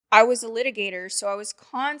I was a litigator, so I was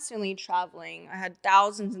constantly traveling. I had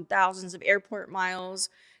thousands and thousands of airport miles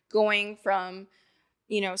going from,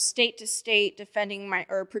 state to state, defending my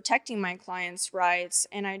or protecting my clients' rights.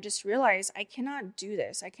 And I just realized I cannot do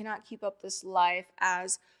this. I cannot keep up this life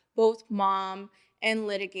as both mom and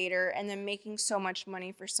litigator and then making so much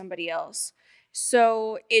money for somebody else.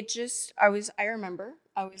 So I remember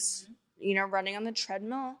I was, running on the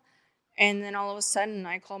treadmill. And then all of a sudden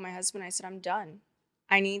I called my husband. I said, I'm done.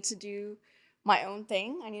 I need to do my own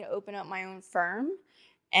thing. I need to open up my own firm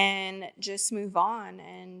and just move on.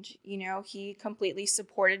 And, he completely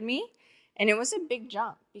supported me. And it was a big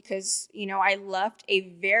jump because, I left a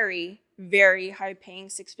very, very high paying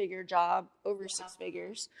 6-figure job, over 6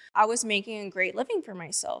 figures. I was making a great living for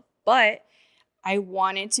myself, but I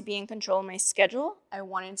wanted to be in control of my schedule. I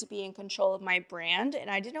wanted to be in control of my brand, and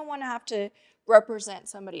I didn't want to have to represent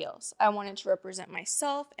somebody else. I wanted to represent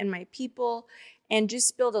myself and my people and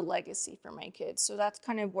just build a legacy for my kids. So that's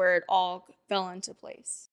kind of where it all fell into place.